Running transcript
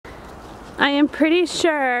I am pretty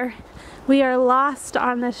sure we are lost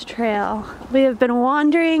on this trail. We have been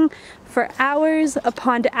wandering for hours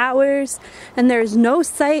upon hours and there's no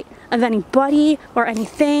sight of anybody or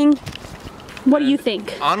anything. What do you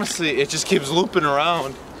think? Honestly, it just keeps looping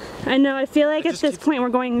around. I know, I feel like at this point we're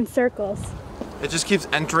going in circles. It just keeps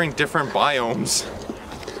entering different biomes.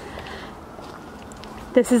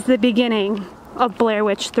 This is the beginning of Blair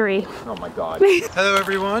Witch 3. Oh my god. Hello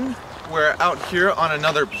everyone. We're out here on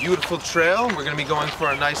another beautiful trail. We're gonna be going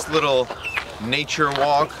for a nice little nature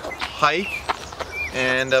walk, hike.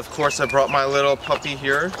 And of course I brought my little puppy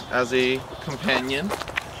here as a companion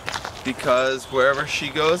because wherever she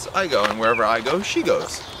goes, I go, and wherever I go, she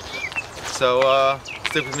goes. So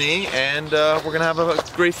stick with me and we're gonna have a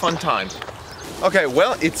great fun time. Okay,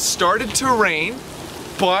 well, it started to rain,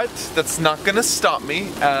 but that's not gonna stop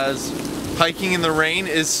me as hiking in the rain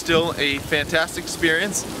is still a fantastic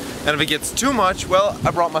experience. And if it gets too much, well,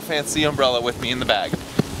 I brought my fancy umbrella with me in the bag.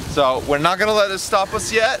 So we're not gonna let it stop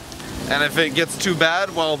us yet. And if it gets too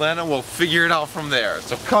bad, well then we'll figure it out from there.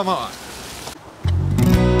 So come on.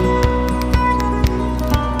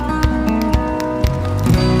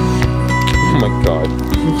 Oh my god.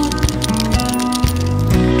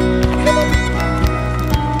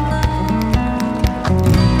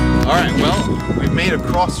 Alright, well, we've made a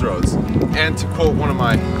crossroads. And to quote one of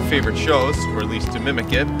my favorite shows, or at least to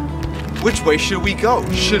mimic it, which way should we go?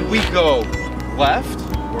 Should we go left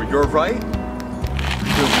or your right?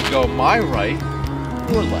 Should we go my right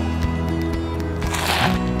or left?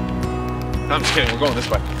 No, I'm just kidding, we're going this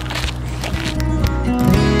way.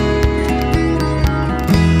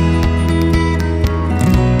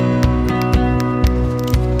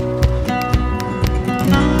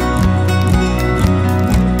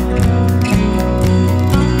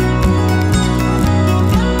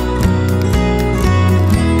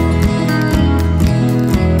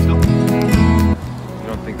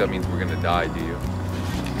 That means we're gonna die, do you?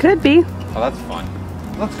 Could be. Oh, that's fun.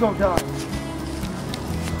 Let's go die.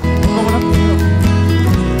 We're going up the hill.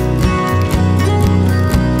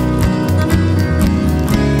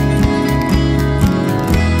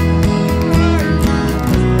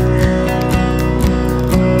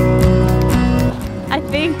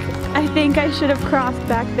 I think I should have crossed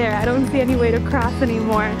back there. I don't see any way to cross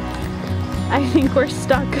anymore. I think we're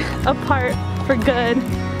stuck apart for good.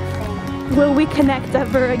 Will we connect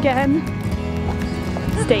ever again?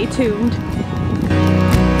 Stay tuned.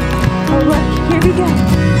 Oh look, here we go.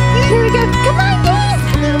 Here we go. Come on, guys!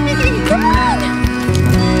 Come on!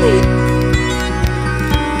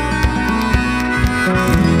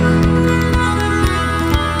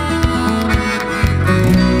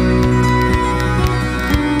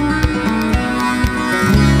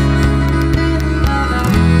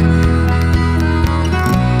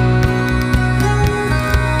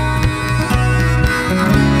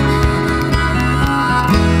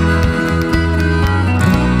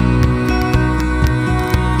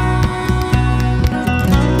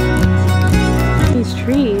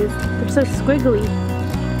 So squiggly.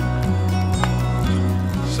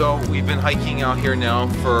 So we've been hiking out here now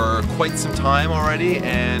for quite some time already,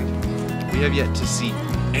 and we have yet to see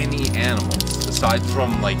any animals aside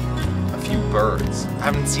from like a few birds. I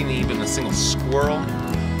haven't seen even a single squirrel,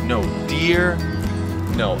 no deer,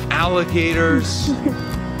 no alligators,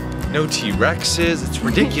 no T-Rexes. It's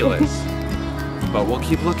ridiculous. But we'll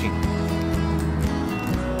keep looking.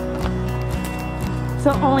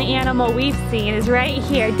 So the only animal we've seen is right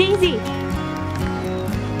here. Daisy!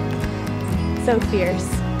 So fierce.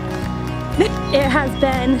 It has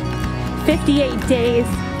been 58 days,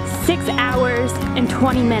 6 hours, and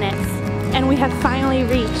 20 minutes. And we have finally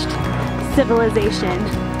reached civilization.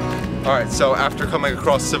 Alright, so after coming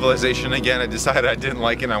across civilization again, I decided I didn't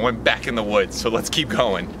like it and I went back in the woods. So let's keep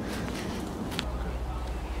going.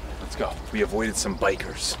 Let's go. We avoided some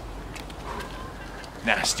bikers.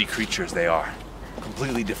 Nasty creatures they are.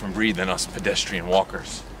 Completely different breed than us pedestrian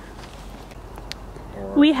walkers.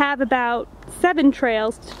 We have about 7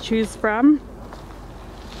 trails to choose from.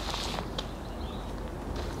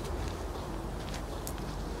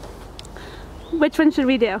 Which one should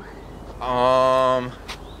we do? Ask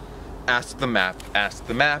the map, ask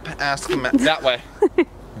the map, ask the map. That way.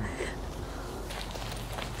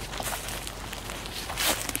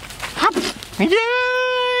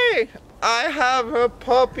 Yay! I have a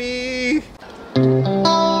puppy!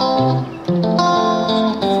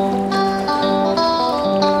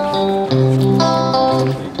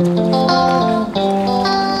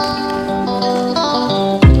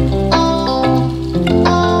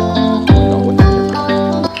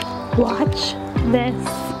 Watch this.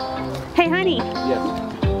 Hey honey. Yes.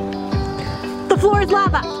 The floor is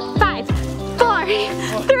lava. 5,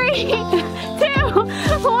 sorry. 3,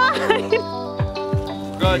 2, 1.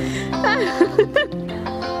 Good.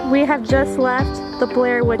 We have just left the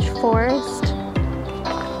Blair Witch Forest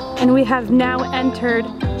and we have now entered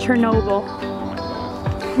Chernobyl.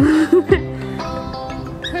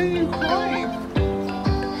 Why are you crying?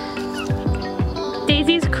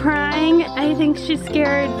 Daisy's crying. I think she's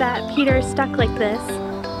scared that Peter is stuck like this.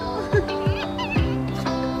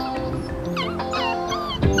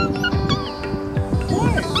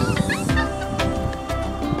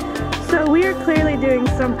 So we are clearly doing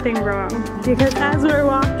something wrong because as we're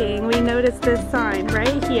walking, we noticed this sign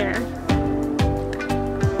right here.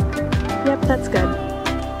 Yep, that's good.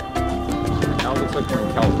 Now it looks like we're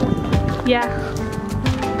in California. Yeah.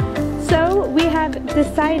 So we have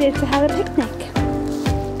decided to have a picnic.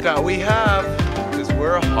 That we have, because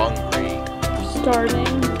we're hungry. Starving.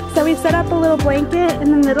 So we set up a little blanket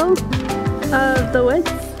in the middle of the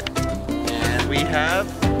woods. And we have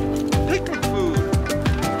picnic food.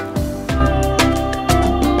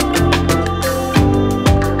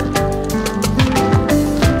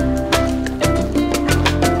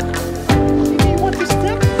 You want this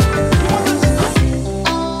stick? You want this stick?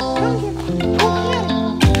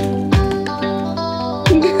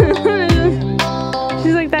 Come here.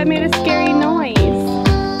 She's like, that made a scary noise.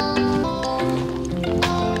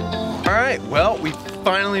 Alright, well, we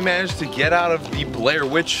finally managed to get out of the Blair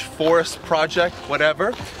Witch Forest project,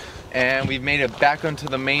 whatever. And we've made it back onto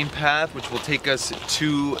the main path, which will take us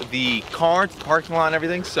to the car, to the parking lot and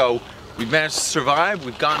everything. So we've managed to survive,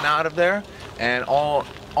 we've gotten out of there. And all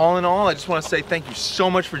in all, I just want to say thank you so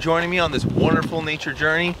much for joining me on this wonderful nature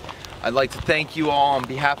journey. I'd like to thank you all on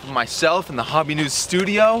behalf of myself and the Hobby News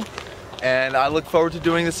studio. And I look forward to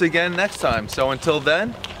doing this again next time. So until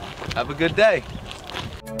then, have a good day.